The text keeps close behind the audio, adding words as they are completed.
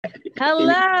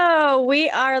Hello, we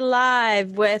are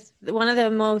live with one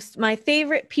of my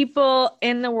favorite people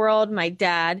in the world, my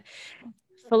dad,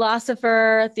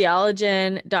 philosopher,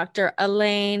 theologian, Dr.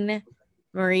 Elaine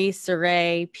Marie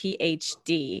Saray,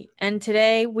 PhD. And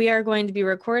today we are going to be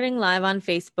recording live on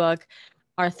Facebook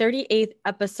our 38th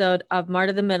episode of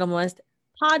Marta the Minimalist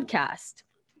podcast.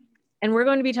 And we're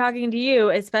going to be talking to you,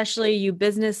 especially you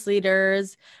business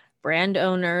leaders, brand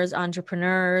owners,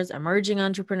 entrepreneurs, emerging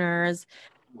entrepreneurs,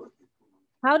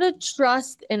 how to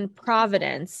trust in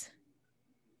Providence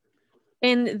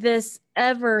in this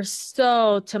ever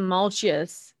so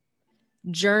tumultuous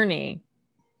journey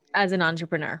as an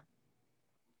entrepreneur.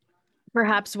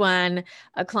 Perhaps when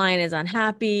a client is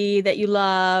unhappy that you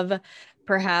love,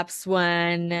 perhaps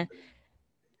when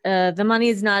the money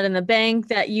is not in the bank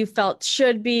that you felt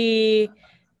should be,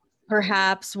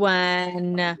 perhaps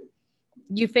when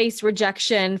you face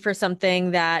rejection for something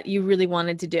that you really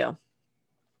wanted to do.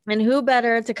 And who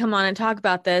better to come on and talk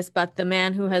about this but the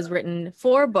man who has written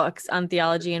 4 books on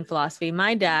theology and philosophy,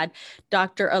 my dad,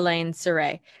 Dr. Elaine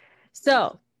Saray.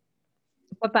 So,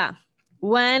 Papa,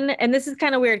 and this is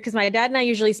kind of weird because my dad and I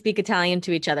usually speak Italian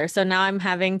to each other. So now I'm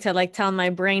having to tell my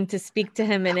brain to speak to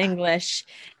him in English.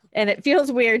 And it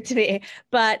feels weird to me.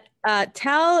 But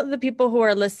tell the people who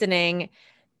are listening,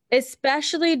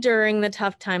 especially during the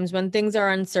tough times when things are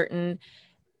uncertain,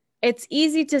 it's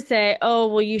easy to say, oh,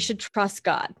 well, you should trust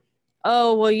God.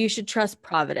 Oh, well, you should trust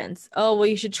Providence. Oh, well,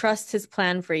 you should trust his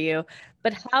plan for you.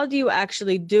 But how do you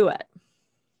actually do it?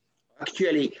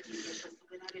 Actually,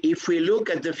 if we look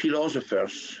at the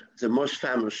philosophers, the most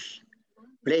famous,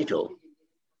 Plato,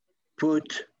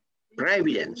 put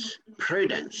providence,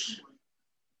 prudence,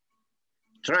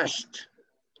 trust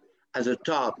at the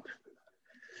top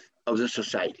of the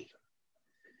society.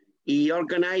 He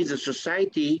organized the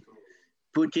society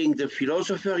putting the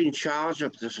philosopher in charge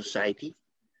of the society.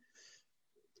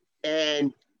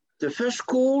 And the first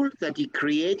school that he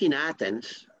created in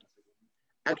Athens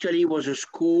actually was a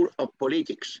school of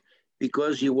politics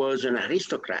because he was an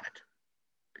aristocrat.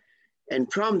 And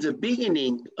from the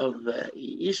beginning of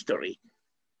history,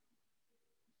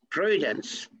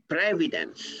 prudence,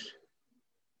 providence,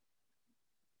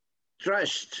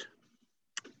 trust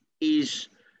is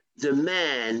the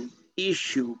main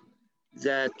issue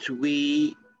that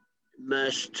we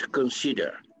must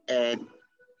consider and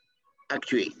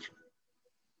actuate.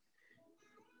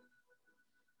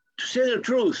 To say the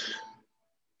truth,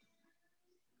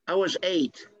 I was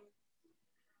 8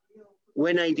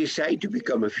 when I decided to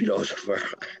become a philosopher.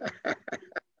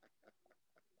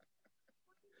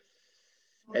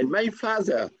 And my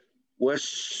father was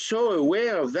so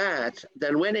aware of that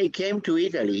when I came to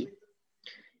Italy,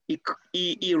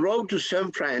 he wrote to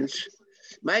some friends,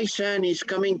 my son is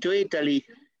coming to Italy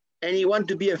and he wants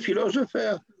to be a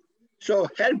philosopher, so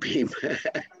help him.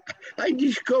 I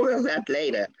discovered that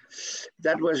later.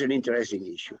 That was an interesting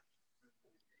issue.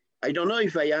 I don't know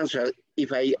if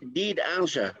I did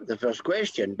answer the first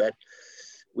question, but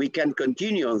we can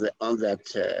continue on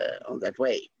that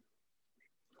way.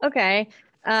 Okay.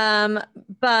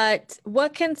 But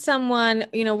what can someone,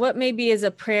 what maybe is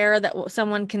a prayer that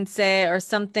someone can say or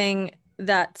something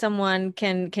that someone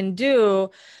can do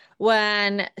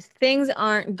when things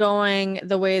aren't going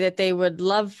the way that they would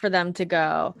love for them to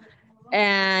go,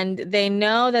 and they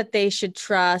know that they should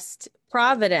trust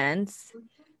Providence,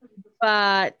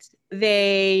 but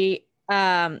they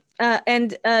Dad,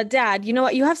 you know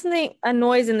what? You have a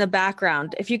noise in the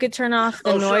background. If you could turn off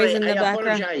the noise in the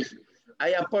background. I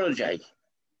apologize.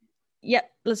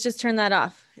 Yep, let's just turn that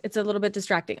off. It's a little bit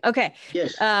distracting. Okay.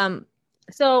 Yes.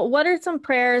 So what are some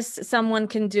prayers someone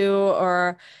can do,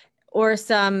 or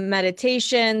some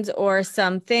meditations, or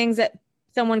some things that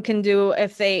someone can do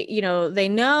if they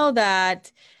know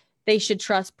that they should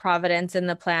trust Providence and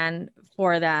the plan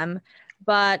for them,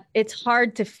 but it's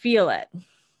hard to feel it?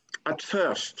 At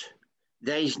first,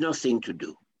 there is nothing to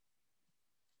do.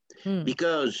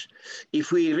 Because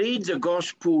if we read the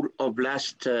gospel of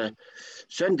last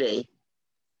Sunday,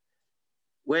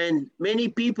 when many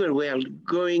people were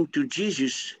going to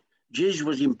Jesus, Jesus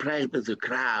was impressed with the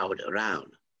crowd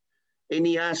around. And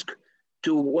he asked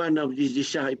to one of his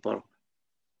disciples,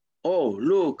 oh,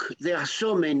 look, there are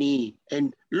so many,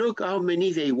 and look how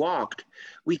many they walked.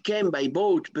 We came by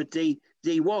boat, but they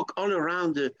walk all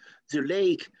around the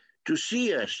lake to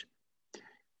see us.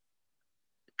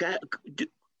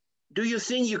 Do you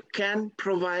think you can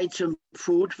provide some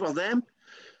food for them?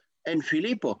 And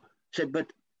Filippo said,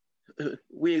 but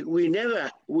we will never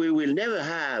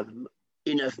have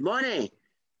enough money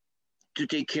to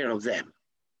take care of them.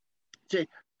 Say,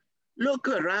 look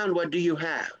around, what do you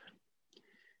have?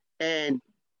 And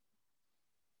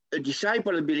a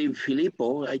disciple, I believe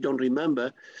Filippo, I don't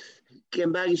remember,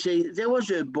 came back and said, there was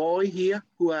a boy here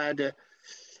who had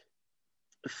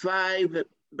 5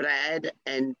 bread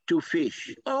and 2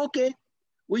 fish. Oh, okay,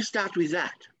 we start with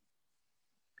that.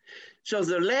 So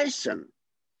the lesson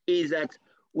is that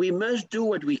we must do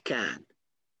what we can,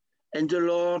 and the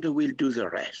Lord will do the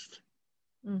rest.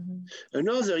 Mm-hmm.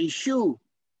 Another issue,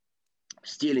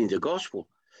 still in the gospel,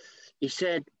 he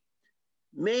said,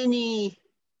 many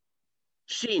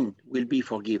sin will be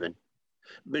forgiven,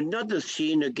 but not the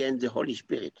sin against the Holy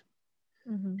Spirit.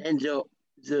 Mm-hmm. And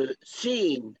the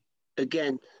sin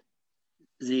against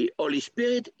the Holy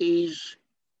Spirit is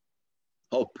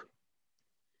hope.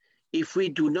 If we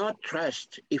do not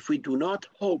trust, if we do not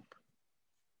hope,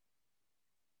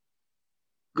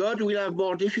 God will have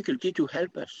more difficulty to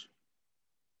help us.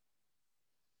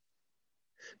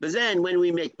 But then when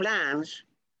we make plans,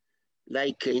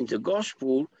 like in the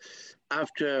gospel,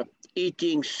 after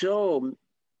eating so,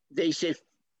 they say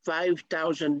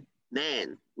 5,000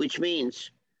 men, which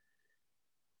means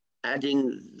adding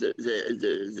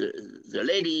the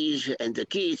ladies and the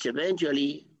kids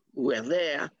eventually who were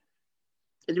there,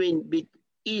 it means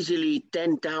easily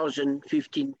 10,000,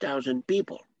 15,000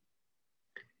 people.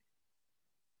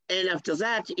 And after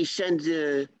that, he sent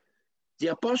the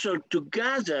apostle to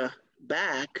gather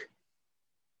back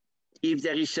if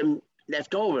there is some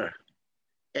left over.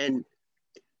 And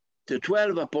the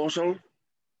 12 apostles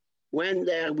went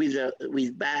there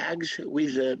with bags,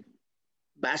 with a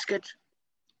basket,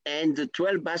 and the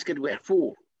 12 baskets were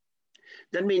full.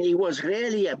 That means it was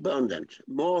really abundant,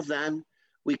 more than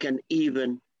they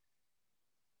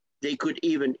could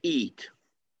even eat.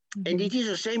 Mm-hmm. And it is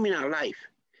the same in our life.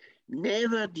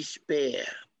 Never despair.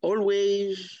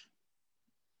 Always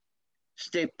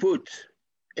stay put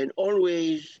and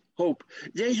always hope.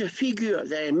 There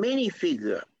are many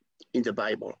figures in the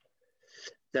Bible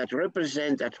that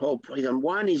represent that hope. For example,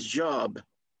 one is Job.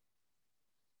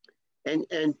 And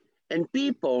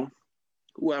people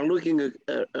who are looking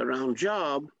around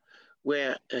Job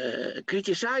were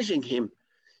criticizing him.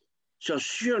 So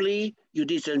surely you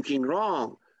did something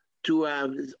wrong to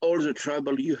have all the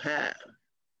trouble you have.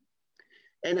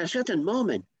 And at a certain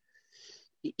moment,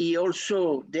 he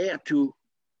also dared to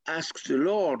ask the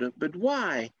Lord, but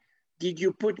why did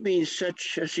you put me in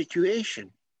such a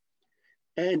situation?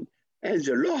 And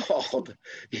the Lord,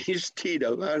 instead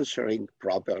of answering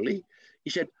properly, he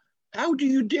said, how do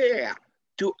you dare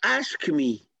to ask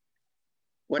me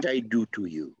what I do to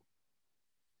you?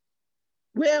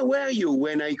 Where were you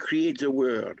when I created the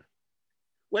world?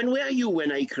 When were you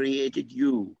when I created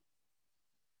you?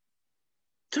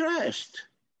 Trust.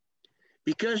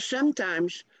 Because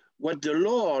sometimes what the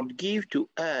Lord gives to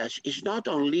us is not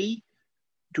only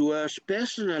to us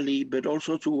personally, but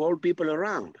also to all people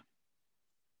around.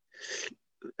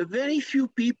 Very few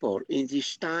people in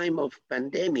this time of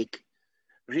pandemic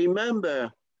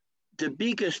remember the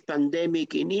biggest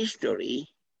pandemic in history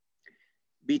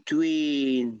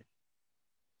between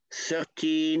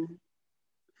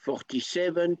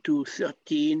 1347 to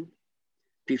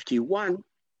 1351.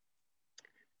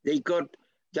 They got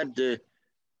that the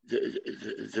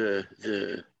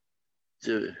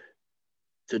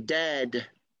dead,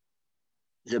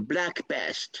 the Black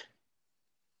Pest,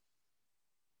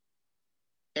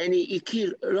 and he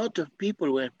killed a lot of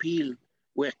people. Were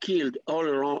killed all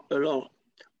around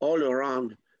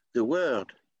the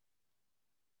world,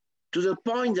 to the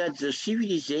point that the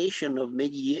civilization of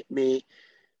Middle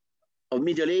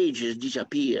Ages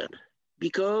disappeared,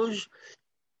 because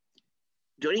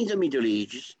during the Middle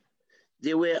Ages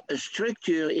there were a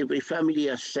structure. Every family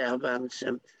has servants,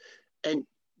 and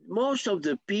most of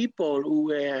the people who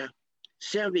were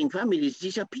serving families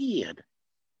disappeared.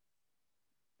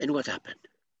 And what happened?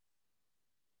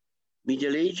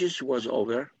 Middle Ages was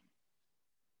over,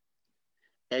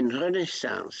 and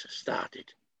Renaissance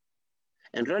started.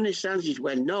 And Renaissance is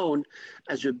well known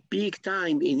as a big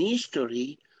time in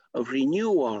history of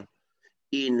renewal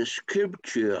in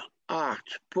sculpture,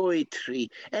 art, poetry,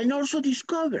 and also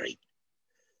discovery.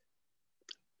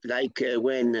 Like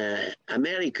when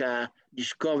America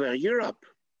discovered Europe.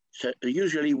 So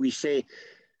usually we say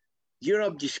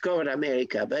Europe discovered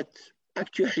America, but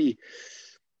actually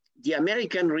the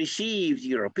American received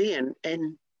European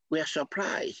and were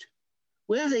surprised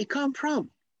where they come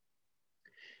from.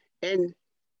 And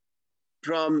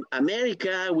from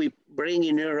America, we bring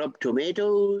in Europe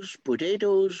tomatoes,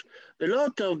 potatoes, a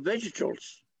lot of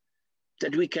vegetables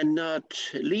that we cannot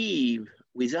live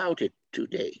without it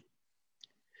today.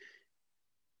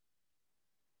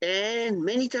 And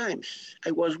many times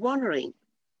I was wondering,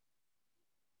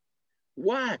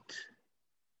 what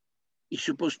is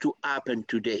supposed to happen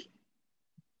today.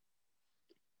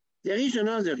 There is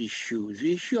another issue,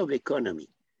 the issue of economy.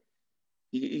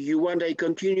 You want I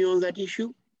continue on that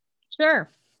issue? Sure.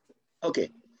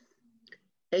 Okay.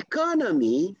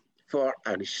 Economy for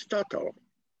Aristotle,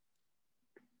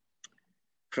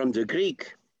 from the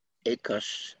Greek,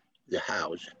 ekos, the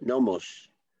house, nomos,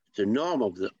 the norm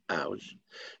of the house.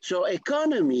 So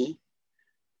economy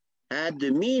had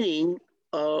the meaning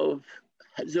of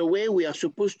the way we are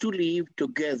supposed to live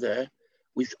together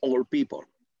with all people.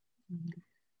 Mm-hmm.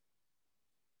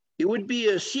 It would be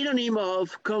a synonym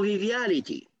of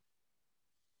conviviality.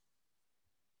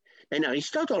 And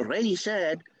Aristotle already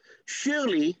said,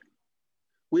 surely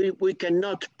we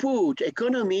cannot put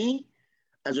economy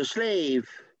as a slave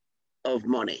of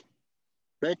money,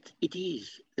 but it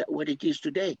is what it is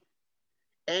today.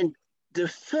 And the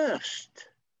first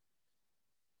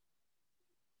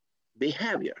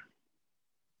behavior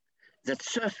that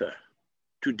suffer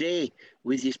today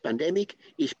with this pandemic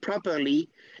is properly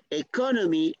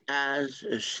economy as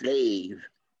a slave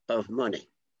of money.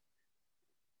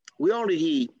 We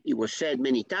already, it was said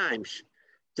many times,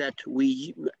 that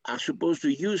we are supposed to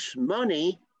use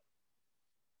money,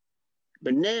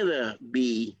 but never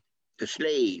be a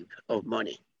slave of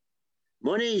money.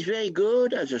 Money is very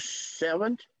good as a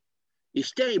servant,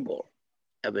 it's terrible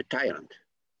as a tyrant.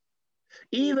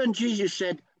 Even Jesus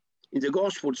said, in the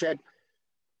gospel said,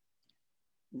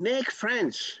 make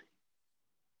friends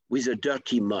with the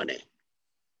dirty money.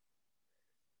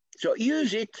 So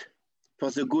use it for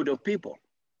the good of people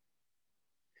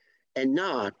and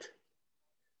not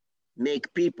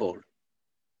make people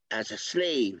as a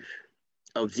slave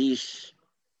of this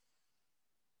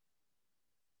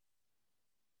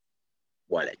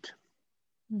wallet,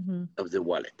 of the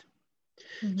wallet.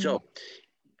 So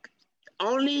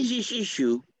only this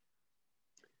issue,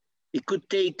 it could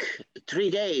take 3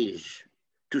 days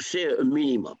to say a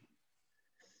minimum.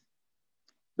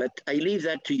 But I leave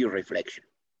that to your reflection.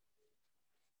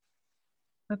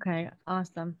 Okay,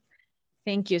 awesome.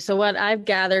 Thank you. So what I've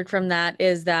gathered from that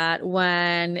is that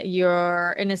when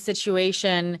you're in a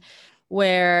situation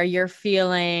where you're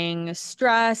feeling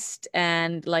stressed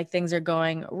and like things are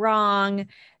going wrong,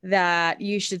 that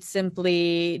you should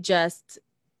simply just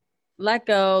let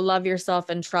go, love yourself,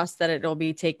 and trust that it'll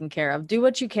be taken care of. Do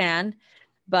what you can,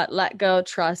 but let go,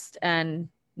 trust, and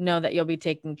know that you'll be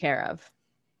taken care of.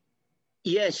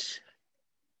 Yes,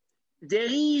 there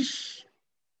is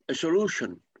a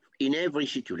solution in every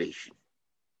situation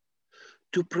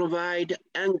to provide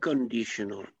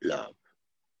unconditional love.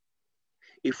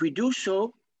 If we do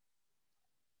so,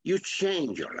 you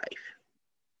change your life.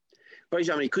 For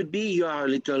example, it could be you are a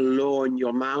little low in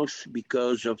your mouth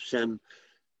because of some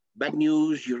bad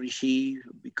news you receive,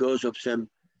 because of some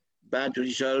bad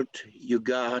result you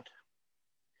got.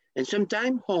 And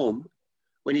sometime home,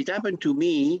 when it happened to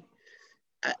me,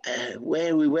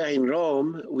 when we were in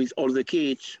Rome with all the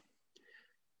kids,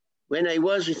 when I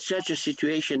was in such a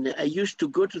situation, I used to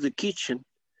go to the kitchen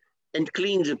and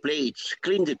clean the plates,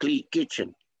 clean the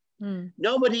kitchen.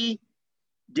 Nobody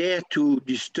dared to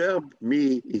disturb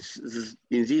me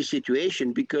in this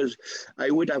situation because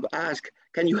I would have asked,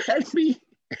 can you help me?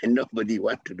 And nobody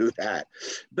wanted to do that.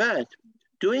 But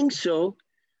doing so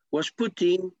was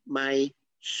putting my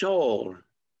soul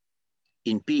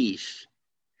in peace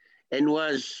and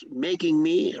was making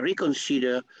me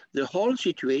reconsider the whole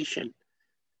situation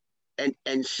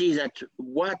and see that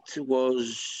what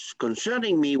was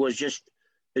concerning me was just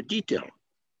a detail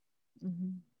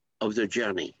of the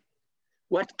journey.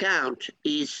 What counts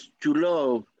is to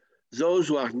love those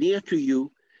who are near to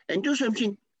you and do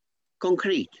something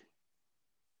concrete.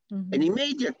 And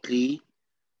immediately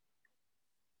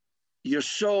your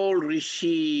soul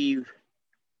receives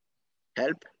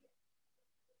help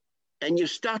and you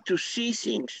start to see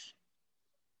things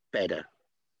better,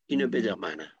 in a better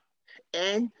manner.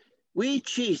 And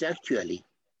which is actually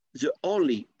the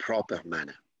only proper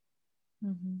manner.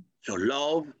 So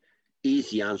love is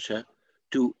the answer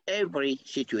to every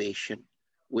situation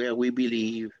where we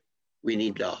believe we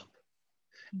need love.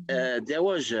 There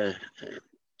was a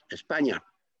Spaniard,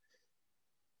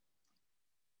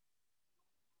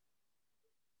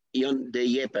 John de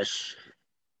Yepes,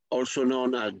 also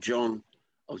known as John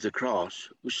of the Cross,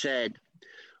 who said,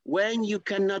 when you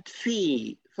cannot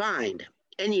find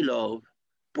any love,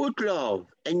 put love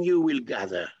and you will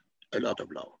gather a lot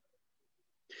of love.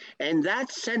 And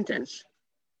that sentence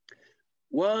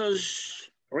was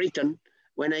written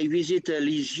when I visited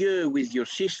Lisieux with your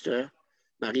sister,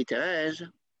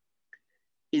 Marie-Thérèse,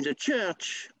 in the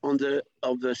church of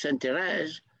the Saint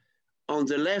Thérèse, on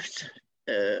the left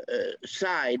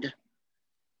side,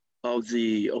 of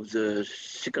the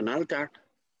second altar,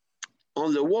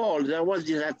 on the wall there was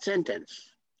that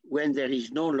sentence: "When there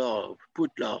is no love,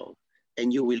 put love,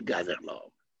 and you will gather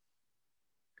love."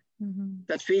 Mm-hmm.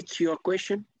 That fits your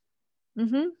question?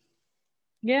 Mm-hmm.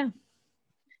 Yeah.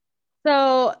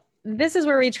 So this is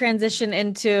where we transition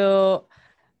into,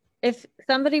 if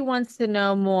somebody wants to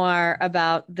know more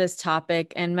about this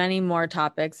topic and many more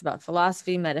topics about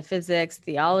philosophy, metaphysics,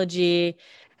 theology,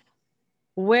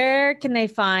 where can they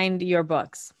find your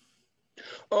books?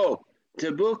 Oh,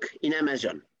 the book in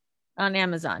Amazon. On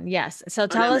Amazon. Yes. So On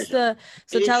tell us Amazon.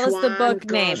 the Each tell us the one book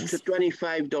costs names.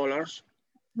 $25.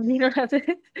 You don't have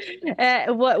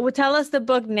to what tell us the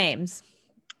book names.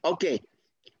 Okay.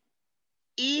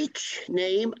 Each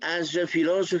name has a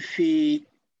philosophy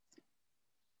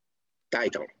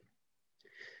title: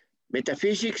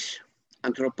 metaphysics,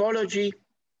 anthropology,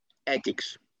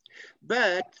 ethics.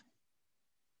 But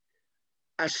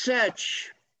as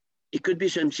such, it could be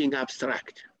something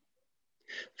abstract.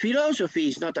 Philosophy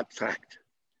is not abstract.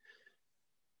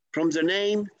 From the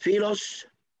name philos,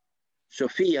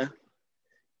 Sophia,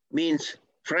 means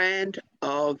friend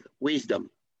of wisdom.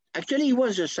 Actually, he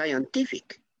was a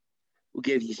scientific who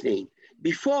gave this name.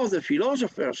 Before, the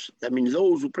philosophers, I mean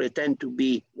those who pretend to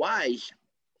be wise,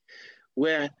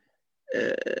 were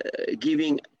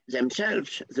giving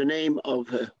themselves the name of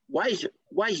wise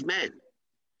man,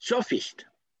 sophist.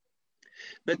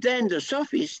 But then the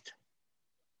sophist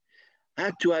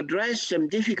had to address some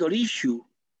difficult issue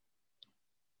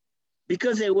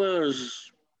because there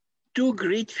was two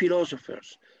great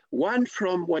philosophers, one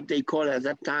from what they call at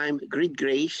that time Greek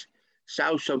Greece,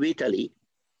 south of Italy,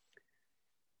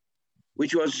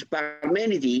 which was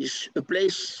Parmenides, a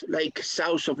place like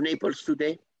south of Naples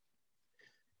today,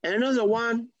 and another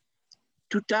one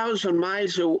 2,000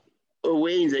 miles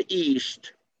away in the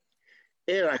east,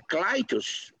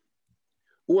 Heraclitus,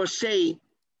 who was saying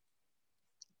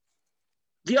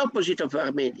the opposite of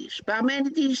Parmenides.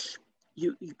 Parmenides,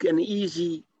 you can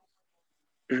easily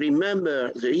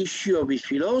remember the issue of his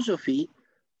philosophy.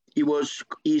 He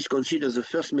is considered the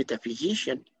first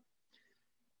metaphysician.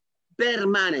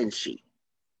 Permanency.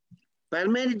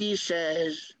 Parmenides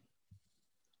says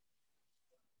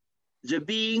the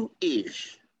being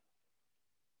is.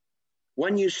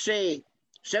 When you say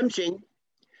something,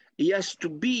 he has to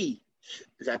be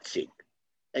that thing,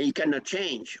 and he cannot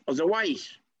change.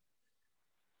 Otherwise,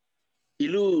 he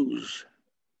loses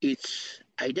its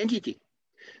identity.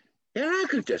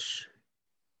 Heraclitus,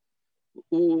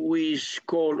 who is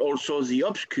called also the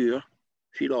obscure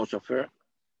philosopher,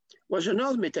 was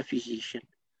another metaphysician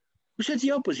who said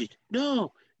the opposite.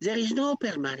 No, there is no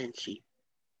permanency.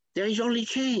 There is only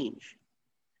change.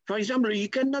 For example, you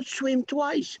cannot swim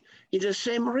twice in the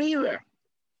same river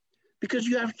because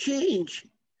you have changed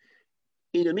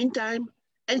in the meantime,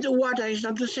 and the water is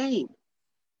not the same.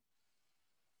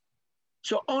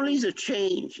 So only the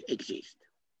change exists.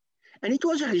 And it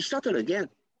was Aristotle again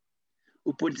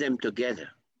who put them together.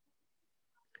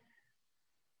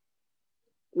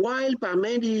 While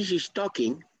Parmenides is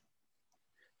talking,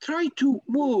 try to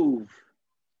move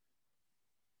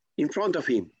in front of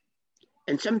him.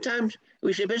 And sometimes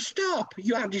we say, but stop,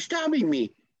 you are disturbing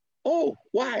me. Oh,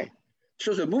 why?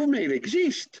 So the movement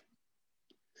exists.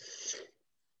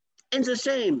 And the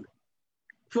same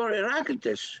for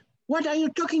Heraclitus. What are you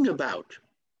talking about?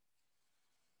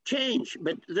 Change,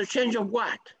 but the change of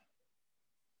what?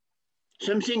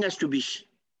 Something has to be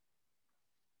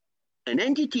an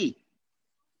entity,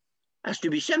 has to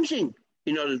be something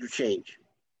in order to change.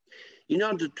 In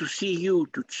order to see you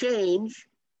to change,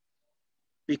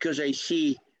 because I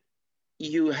see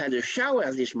you had a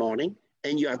shower this morning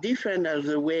and you are different as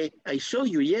the way I saw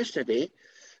you yesterday,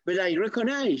 but I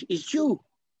recognize it's you.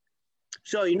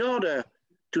 So in order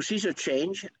to see the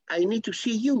change, I need to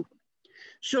see you.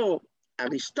 So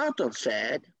Aristotle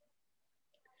said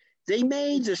they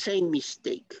made the same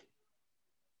mistake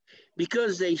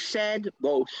because they said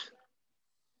both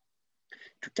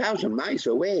 2,000 miles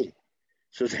away.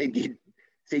 So they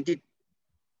did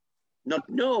not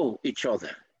know each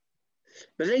other.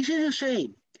 But they say the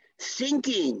same.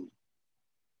 Thinking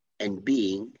and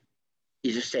being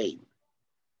is the same.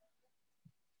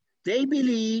 They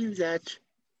believe that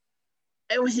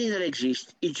everything that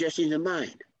exists is just in the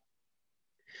mind.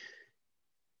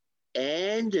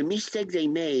 And the mistake they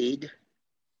made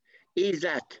is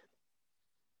that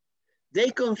they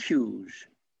confuse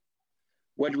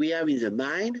what we have in the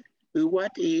mind with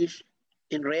what is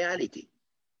in reality.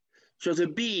 So the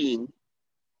being,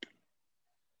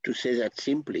 to say that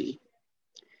simply,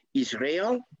 is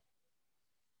real,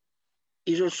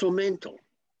 is also mental.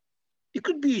 It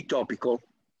could be topical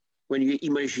when you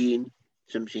imagine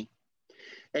something.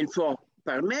 And for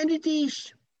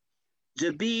Parmenides,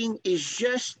 the being is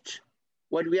just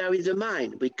what we are in the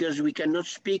mind, because we cannot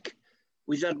speak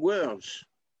without words,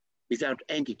 without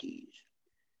entities.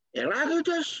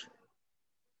 Heraclitus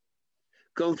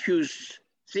confused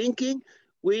thinking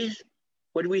with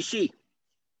what we see.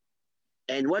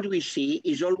 And what we see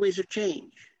is always a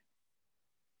change.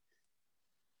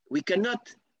 We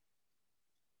cannot,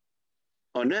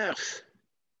 on Earth,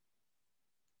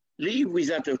 live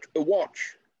without a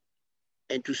watch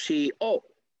and to see, oh,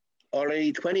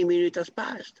 already 20 minutes has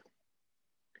passed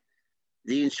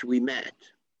since we met.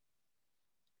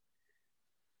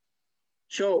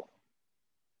 So,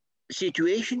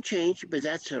 situation changed, but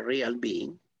that's a real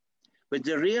being. But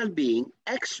the real being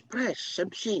expresses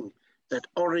something that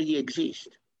already exists.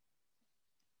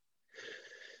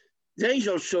 There is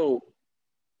also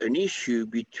an issue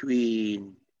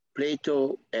between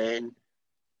Plato and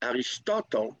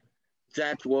Aristotle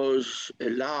that was a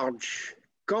large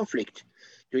conflict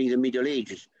during the Middle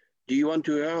Ages. Do you want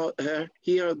to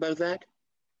hear about that?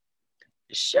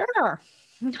 Sure.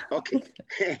 Okay.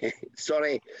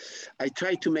 Sorry, I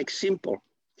try to make simple,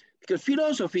 because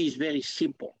philosophy is very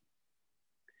simple.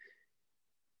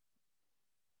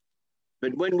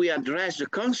 But when we address the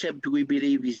concept we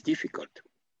believe is difficult.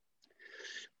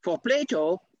 For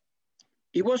Plato,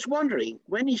 he was wondering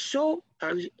when he saw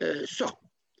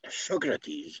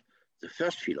Socrates, the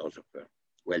first philosopher,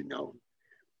 well known.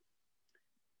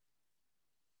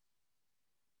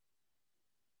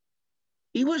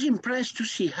 He was impressed to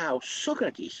see how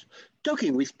Socrates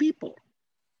talking with people,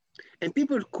 and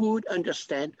people could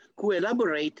understand, could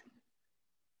elaborate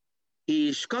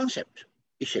his concept.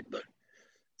 He said, but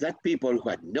that people who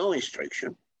had no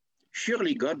instruction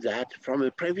surely got that from a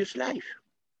previous life.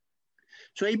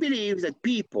 So I believe that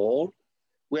people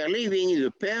were living in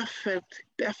the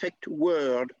perfect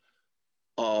world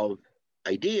of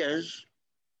ideas,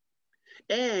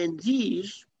 and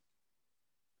these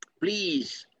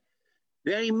please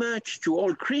very much to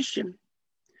all Christians,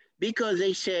 because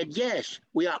they said, yes,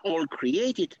 we are all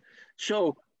created.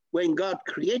 So when God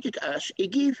created us, he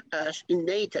gave us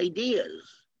innate ideas.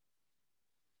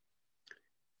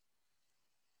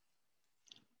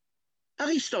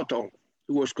 Aristotle,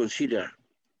 who was considered,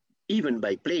 even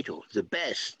by Plato, the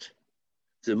best,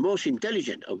 the most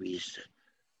intelligent of his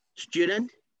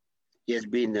students, he has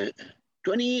been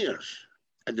 20 years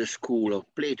at the school of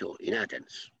Plato in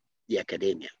Athens, the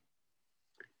Academia.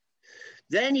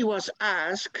 Then he was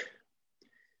asked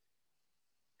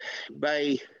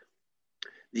by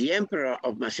the emperor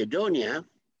of Macedonia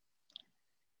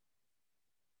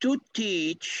to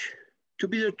teach, to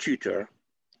be the tutor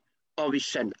of his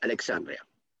son Alexander.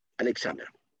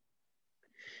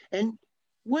 And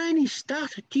when he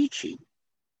started teaching,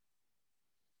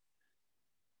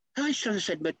 Aristotle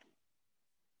said, but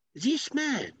this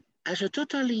man has a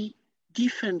totally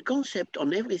different concept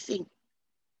on everything.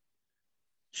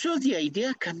 So the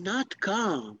idea cannot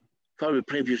come from a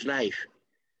previous life,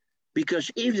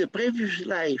 because if the previous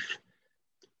life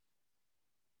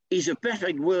is a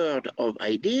perfect world of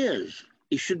ideas,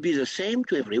 it should be the same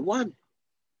to everyone.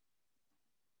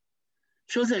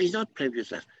 So there is not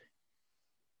previous life.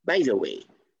 By the way,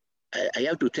 I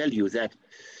have to tell you that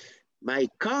my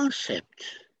concept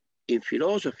in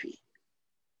philosophy,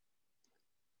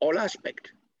 all aspects,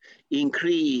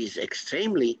 increased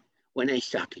extremely when I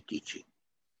started teaching.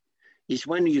 It's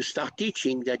when you start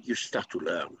teaching that you start to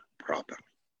learn properly.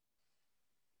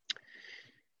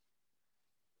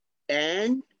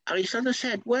 And Aristotle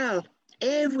said, well,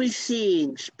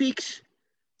 everything speaks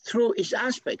through its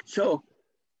aspect. So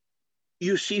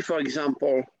you see, for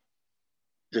example,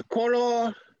 the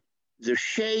color, the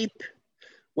shape,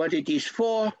 what it is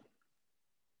for,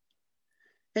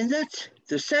 and that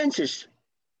the senses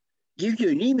give you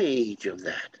an image of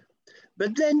that.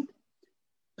 But then,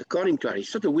 according to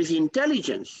Aristotle, with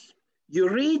intelligence, you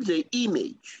read the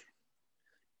image.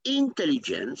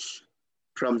 Intelligence,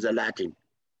 from the Latin,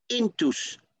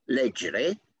 intus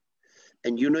leggere,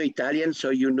 and you know Italian, so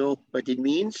you know what it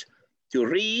means to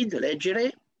read,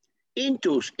 leggere,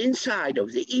 intus, inside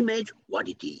of the image, what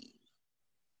it is.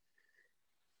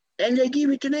 And they give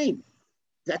it a name.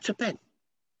 That's a pen.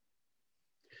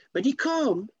 But it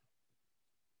comes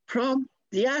from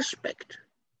the aspect.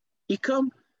 It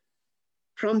comes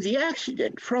from the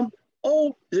accident, from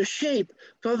all the shape,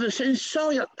 from the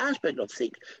sensorial aspect of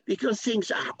things, because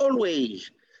things are always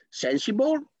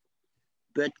sensible,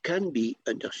 but can be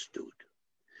understood.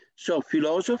 So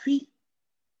philosophy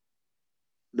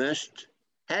must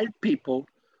help people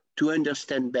to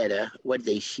understand better what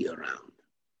they see around.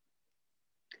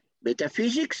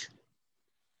 Metaphysics,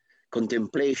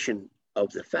 contemplation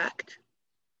of the fact.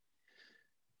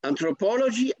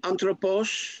 Anthropology,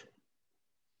 anthropos,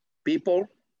 people,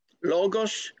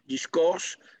 logos,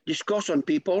 discourse, discourse on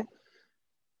people.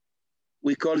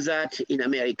 We call that in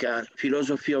America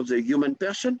philosophy of the human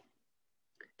person,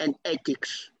 and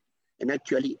ethics. And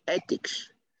actually, ethics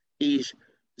is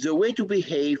the way to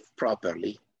behave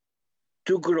properly,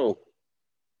 to grow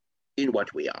in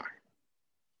what we are.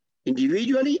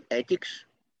 Individually, ethics.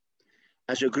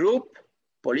 As a group,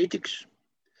 politics.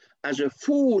 As a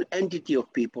full entity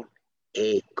of people,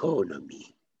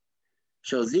 economy.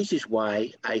 So this is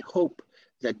why I hope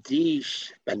that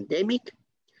this pandemic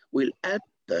will help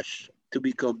us to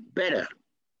become better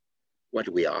what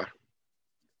we are.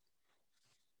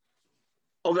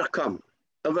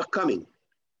 Overcoming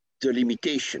the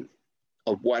limitation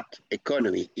of what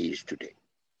economy is today.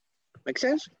 Make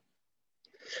sense?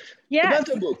 Yes. About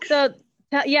the books. So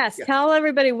yes, yeah. Tell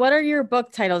everybody, what are your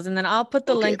book titles? And then I'll put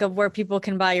the link of where people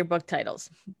can buy your book titles.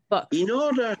 Books. In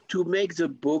order to make the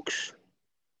books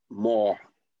more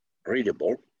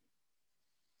readable,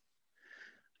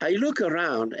 I look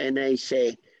around and I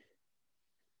say,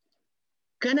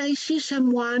 can I see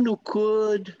someone who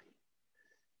could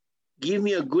give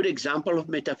me a good example of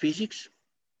metaphysics?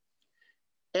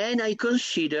 And I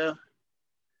consider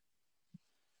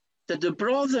that the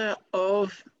brother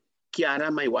of Chiara,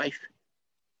 my wife,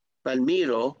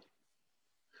 Palmiro,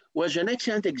 was an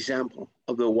excellent example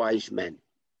of a wise man.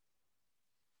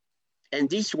 And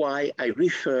this is why I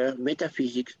refer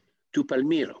metaphysics to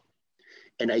Palmiro.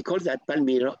 And I call that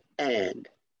Palmiro and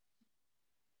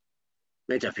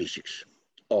metaphysics,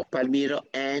 or Palmiro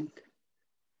and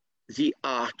the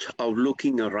art of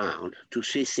looking around to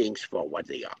see things for what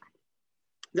they are.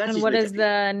 And what is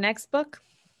the next book?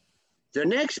 The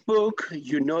next book,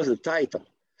 you know the title,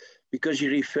 because you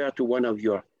refer to one of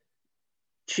your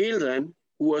children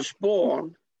who was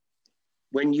born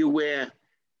when you were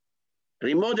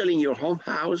remodeling your home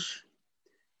house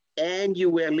and you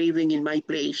were living in my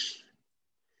place.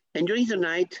 And during the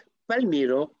night,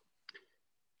 Palmiro,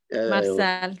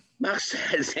 Marcel,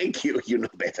 thank you, you know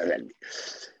better than me.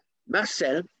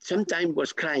 Marcel sometimes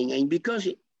was crying, and because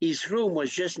his room was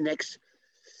just next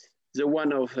the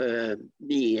one of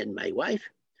me and my wife,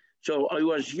 so I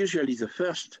was usually the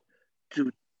first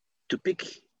to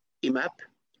pick him up,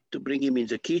 to bring him in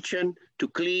the kitchen, to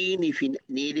clean if he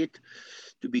needed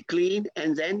to be clean,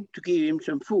 and then to give him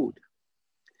some food.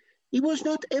 He was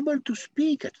not able to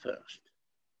speak at first.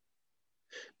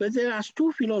 But there are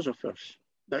two philosophers,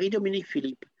 Marie-Dominique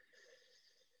Philippe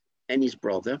and his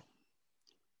brother,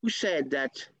 who said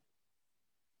that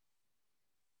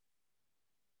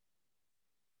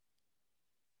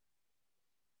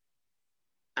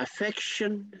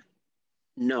affection,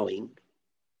 knowing,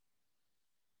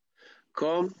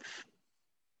 comes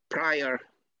prior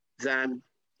than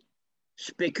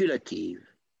speculative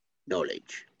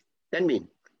knowledge. That means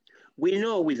we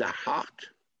know with our heart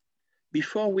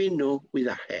before we know with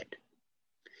our head.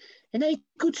 And I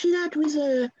could see that with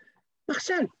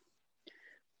Marcel,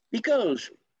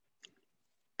 because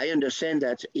I understand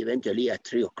that eventually at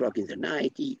 3 o'clock in the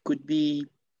night, he could be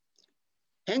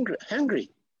hungry.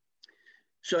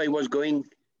 So I was going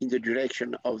in the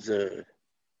direction of the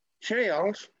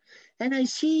cereals, and I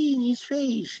see in his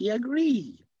face, he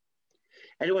agreed.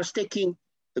 And he was taking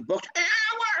the box,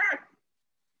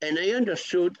 and I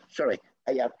understood, sorry,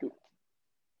 I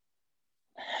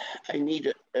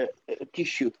need a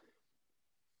tissue.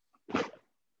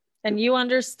 And you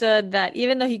understood that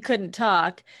even though he couldn't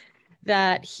talk,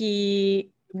 that he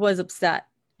was upset.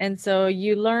 And so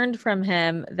you learned from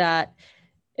him that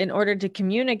in order to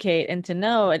communicate and to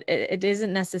know, it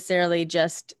isn't necessarily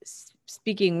just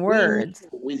speaking words.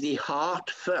 With the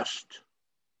heart first.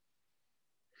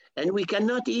 And we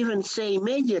cannot even say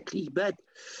immediately, but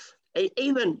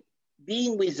even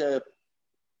being with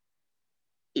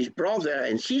his brother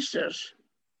and sisters,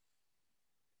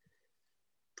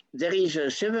 there is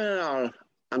several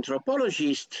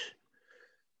anthropologists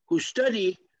who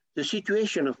study the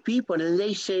situation of people, and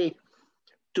they say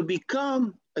to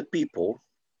become a people,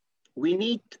 we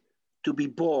need to be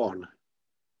born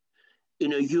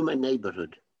in a human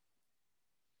neighborhood.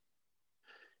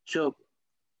 So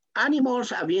animals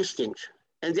have instincts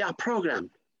and they are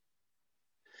programmed.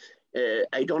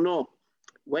 I don't know,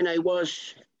 when I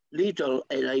was little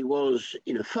and I was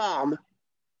in a farm,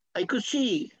 I could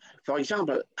see, for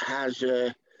example, as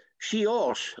a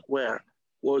she-horse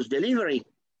was delivering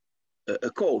a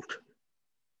colt.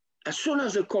 As soon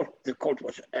as the colt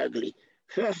was ugly,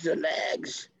 first the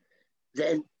legs,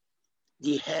 then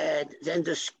the head, then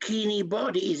the skinny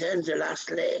body, then the last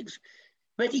legs.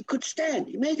 But he could stand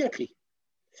immediately.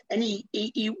 And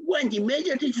he went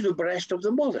immediately to the breast of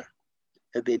the mother.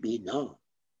 A baby, no.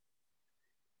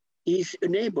 He's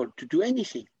unable to do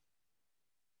anything.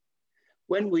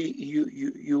 When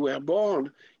you were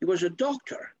born, he was a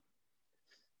doctor,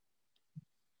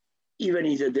 even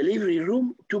in the delivery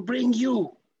room, to bring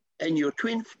you and your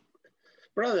twin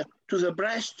brother to the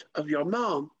breast of your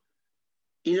mom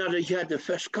in order you had the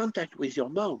first contact with your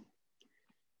mom.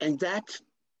 And that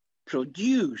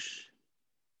produced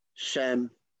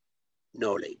some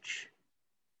knowledge.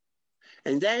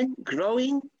 And then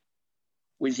growing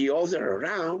with the other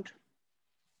around,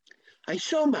 I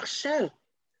saw Marcel.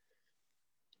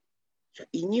 So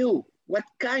he knew what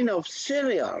kind of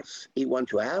cereals he wanted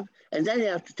to have, and then he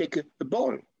had to take a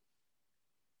bowl.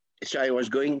 So I was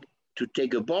going to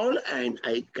take a bowl, and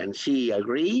I can see he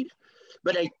agreed,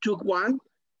 but I took one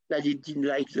that he didn't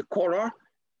like the color.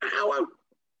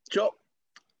 So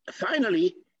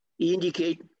finally, he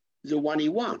indicated the one he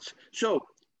wants. So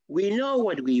we know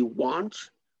what we want,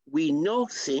 we know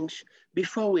things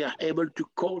before we are able to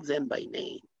call them by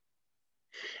name.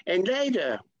 And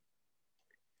later,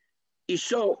 he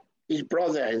saw his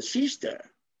brother and sister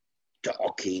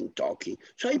talking.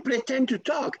 So he pretended to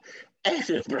talk, and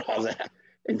the brother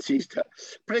and sister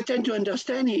pretend to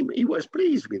understand him. He was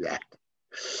pleased with that.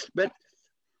 But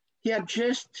he had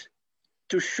just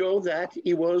to show that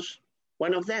he was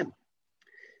one of them.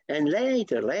 And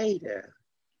later,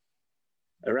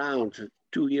 around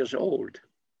 2 years old,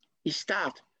 he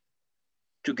started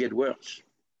to get worse.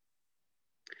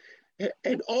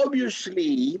 And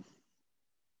obviously,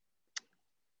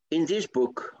 in this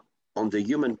book on the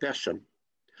human person,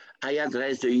 I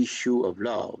address the issue of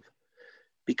love,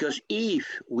 because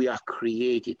if we are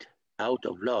created out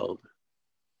of love,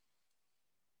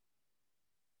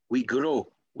 we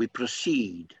grow, we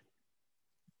proceed,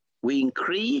 we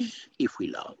increase if we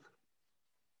love.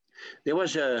 There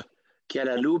was a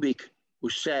Chiara Lubich who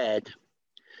said,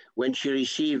 when she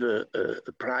received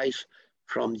a prize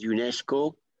from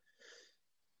UNESCO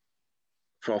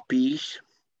for peace,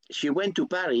 she went to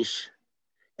Paris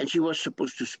and she was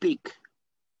supposed to speak.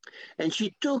 And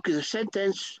she took the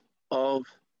sentence of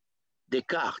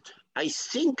Descartes, I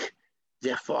think,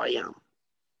 therefore I am.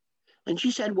 And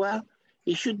she said, well,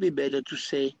 it should be better to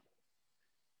say,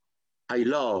 I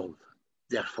love,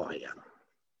 therefore I am.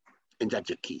 And that's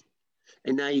the key.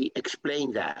 And I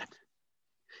explained that.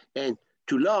 And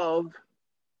to love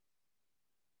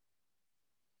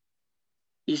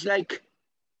is like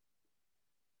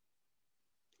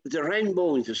the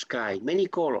rainbow in the sky, many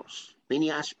colors,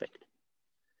 many aspects.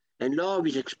 And love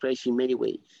is expressed in many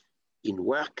ways, in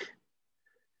work,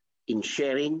 in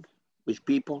sharing with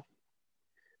people,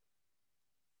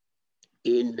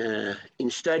 in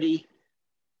study,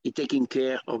 in taking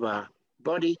care of our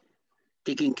body,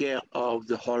 taking care of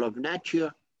the whole of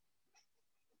nature,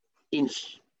 in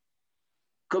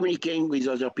communicating with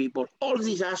other people. All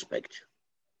these aspects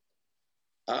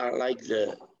are like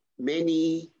the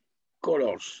many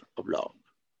colors of love.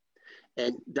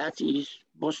 And that is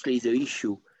mostly the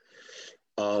issue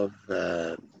of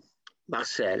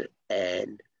Marcel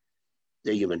and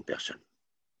the human person.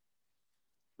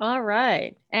 All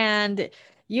right. And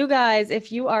you guys,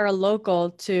 if you are a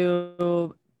local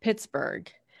to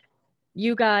Pittsburgh,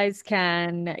 you guys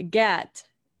can get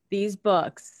these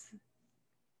books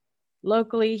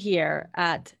locally here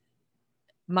at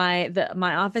my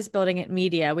office building at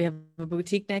Media. We have a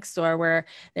boutique next door where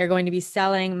they're going to be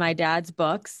selling my dad's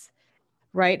books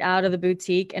right out of the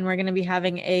boutique, and we're going to be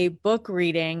having a book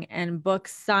reading and book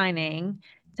signing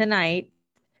tonight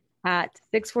at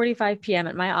 6:45 p.m.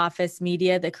 at my office,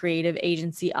 Media, the creative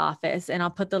agency office, and I'll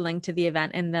put the link to the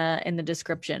event in the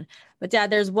description. But Dad,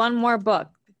 there's one more book,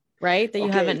 right? That you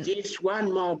haven't. There's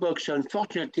one more book. So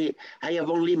unfortunately, I have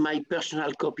only my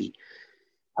personal copy.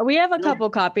 We have a couple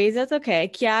copies. That's okay.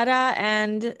 Chiara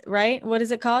and, right? What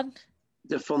is it called?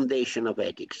 The Foundation of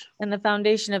Ethics. And the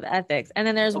Foundation of Ethics. And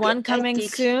then there's one coming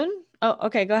soon. Oh,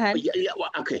 okay. Go ahead.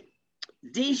 Okay.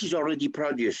 This is already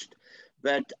produced,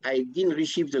 but I didn't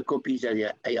receive the copies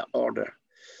that I ordered.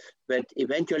 But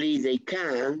eventually they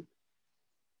can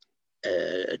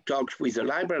talk with the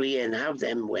library and have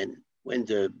them when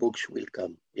the books will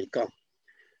come.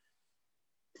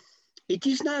 It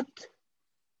is not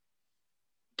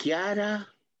Chiara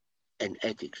and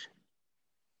ethics.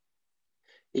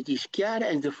 It is Chiara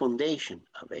and the foundation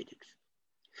of ethics.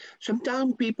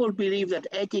 Sometimes people believe that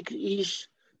ethics is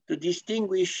to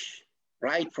distinguish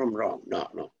right from wrong.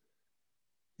 No.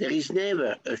 There is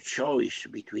never a choice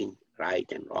between right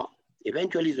and wrong.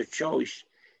 Eventually the choice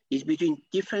is between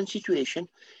different situations,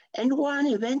 and one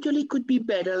eventually could be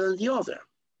better than the other.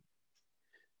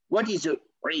 What is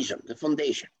reason, the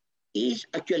foundation, is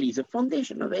actually the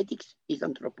foundation of ethics is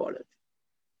anthropology.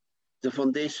 The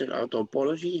foundation of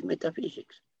anthropology is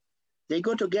metaphysics. They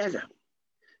go together.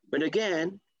 But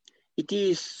again, it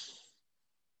is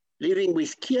living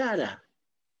with Chiara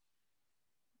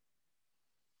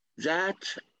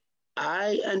that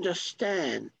I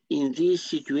understand in this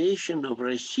situation of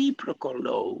reciprocal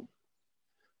love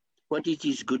what it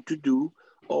is good to do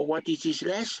or what it is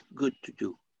less good to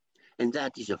do. And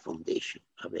that is a foundation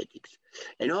of ethics.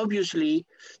 And obviously,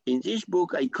 in this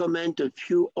book, I comment a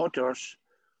few authors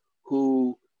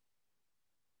who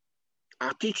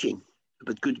are teaching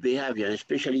about good behavior,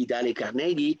 especially Dale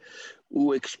Carnegie,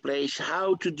 who explains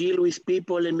how to deal with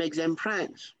people and make them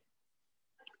friends.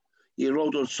 He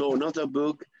wrote also another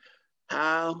book,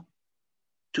 How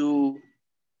to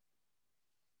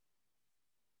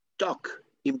Talk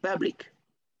in Public.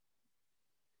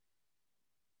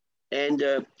 And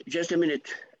just a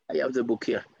minute, I have the book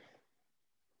here.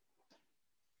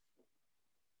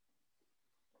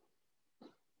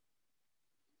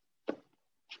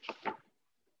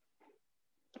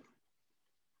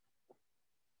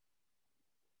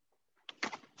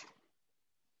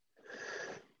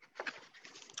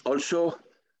 Also,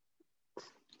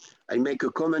 I make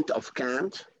a comment of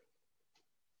Kant,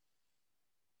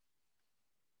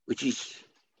 which is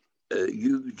a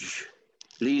huge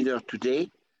leader today,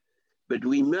 but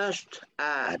we must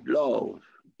add love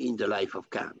in the life of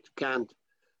Kant. Kant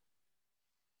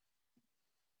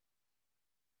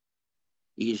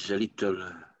is a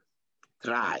little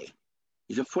dry.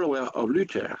 He's a follower of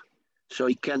Luther, so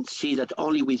he can't see that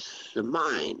only with the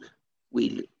mind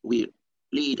we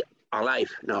lead our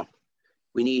life. No,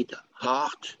 we need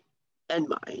heart and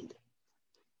mind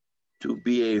to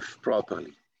behave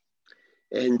properly.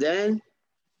 And then,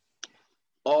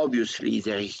 obviously,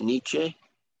 there is Nietzsche.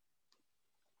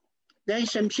 There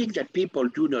is something that people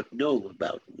do not know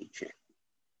about Nietzsche.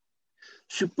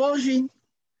 Supposing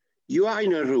you are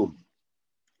in a room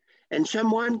and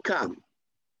someone comes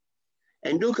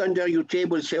and look under your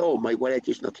table and say, oh, my wallet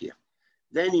is not here.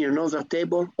 Then in another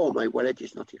table, oh, my wallet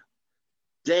is not here.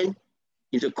 Then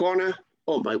in the corner,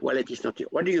 oh, my wallet is not here.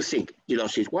 What do you think? He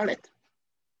lost his wallet.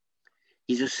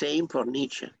 It's the same for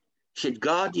Nietzsche. He said,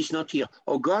 God is not here.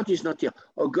 Oh, God is not here.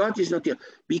 Oh, God is not here.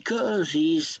 Because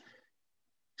he's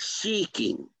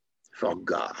seeking for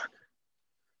God,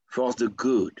 for the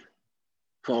good,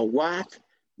 for what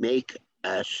make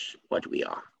us what we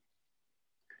are.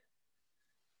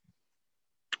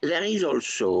 There is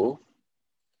also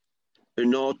a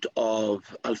note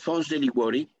of Alphonse de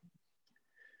Liguori,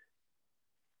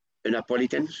 a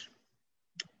Napolitan.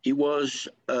 He was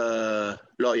a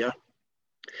lawyer.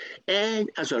 And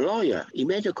as a lawyer, he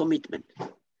made a commitment.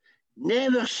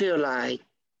 Never say a lie,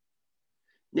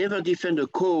 never defend a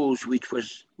cause which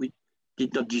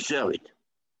did not deserve it.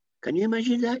 Can you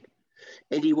imagine that?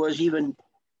 And it was even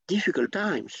difficult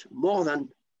times, more than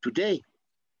today.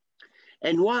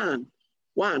 And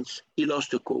once he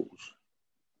lost a cause.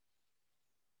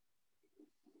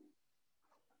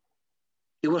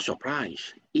 He was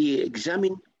surprised. He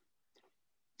examined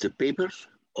the papers.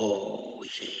 Oh, he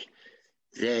said,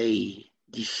 they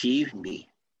deceived me.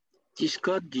 This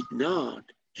God did not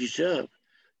deserve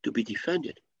to be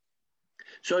defended.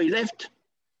 So he left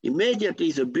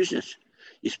immediately the business.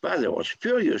 His father was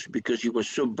furious because he was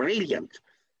so brilliant,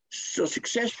 so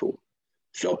successful,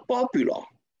 so popular,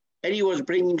 and he was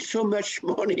bringing so much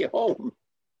money home.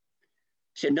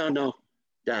 He said, no,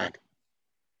 Dad,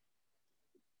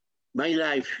 my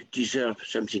life deserves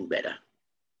something better.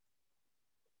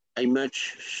 I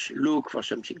must look for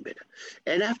something better.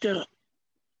 And after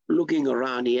looking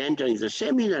around, he entered the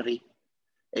seminary.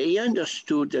 He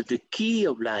understood that the key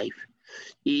of life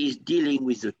is dealing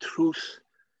with the truth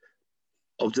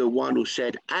of the one who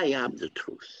said, I am the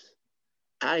truth.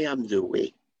 I am the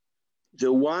way.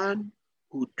 The one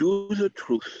who do the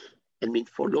truth and mean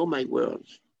follow my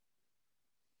words.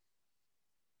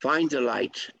 Find the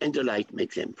light, and the light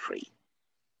makes them free.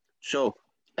 So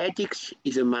ethics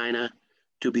is a manner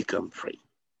to become free.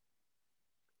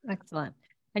 Excellent.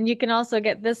 And you can also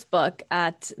get this book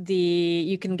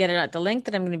you can get it at the link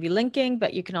that I'm going to be linking,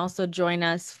 but you can also join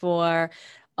us for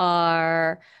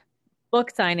our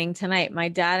book signing tonight. My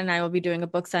dad and I will be doing a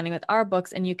book signing with our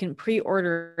books, and you can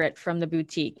pre-order it from the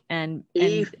boutique and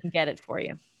get it for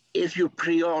you. If you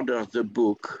pre-order the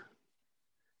book,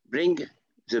 bring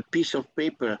the piece of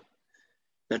paper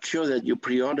that shows that you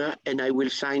pre-order, and I will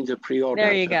sign the pre-order.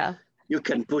 There you go. You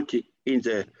can put it in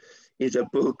the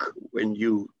book when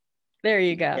you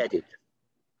get it.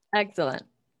 Excellent.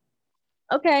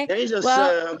 Okay. There is a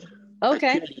third.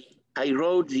 Okay. Actually, I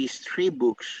wrote these 3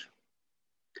 books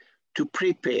to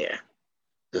prepare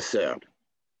the third.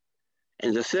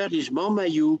 And the third is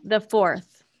Montmaillou. The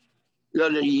fourth. No,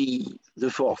 the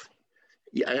fourth.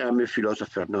 Yeah, I am a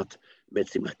philosopher, not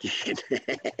mathematician.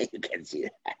 You can see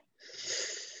that.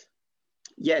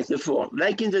 Yes, the four.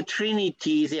 Like in the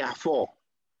Trinity, there are four.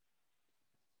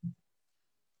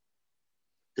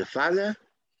 The Father,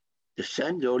 the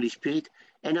Son, the Holy Spirit,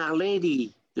 and Our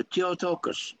Lady, the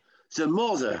Theotokos, the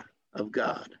Mother of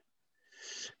God,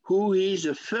 who is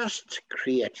the first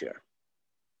creature,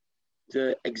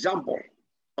 the example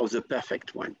of the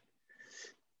perfect one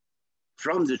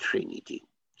from the Trinity.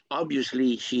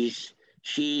 Obviously, she's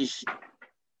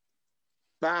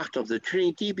part of the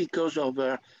Trinity because of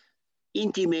her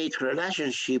intimate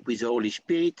relationship with the Holy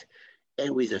Spirit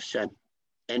and with the Son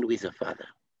and with the Father.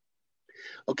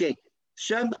 Okay,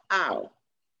 somehow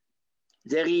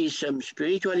there is some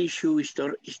spiritual issue,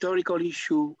 historical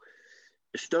issue,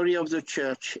 story of the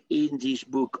church in this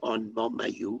book on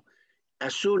Montmaillou.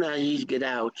 As soon as he gets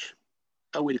out,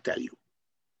 I will tell you.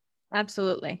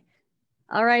 Absolutely.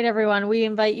 All right, everyone. We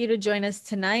invite you to join us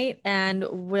tonight, and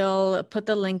we'll put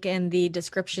the link in the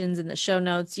descriptions, in the show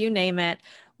notes, you name it,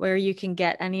 where you can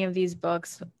get any of these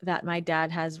books that my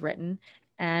dad has written.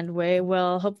 And we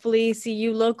will hopefully see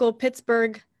you local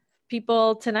Pittsburgh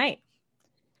people tonight.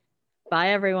 Bye,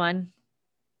 everyone.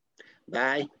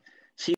 Bye.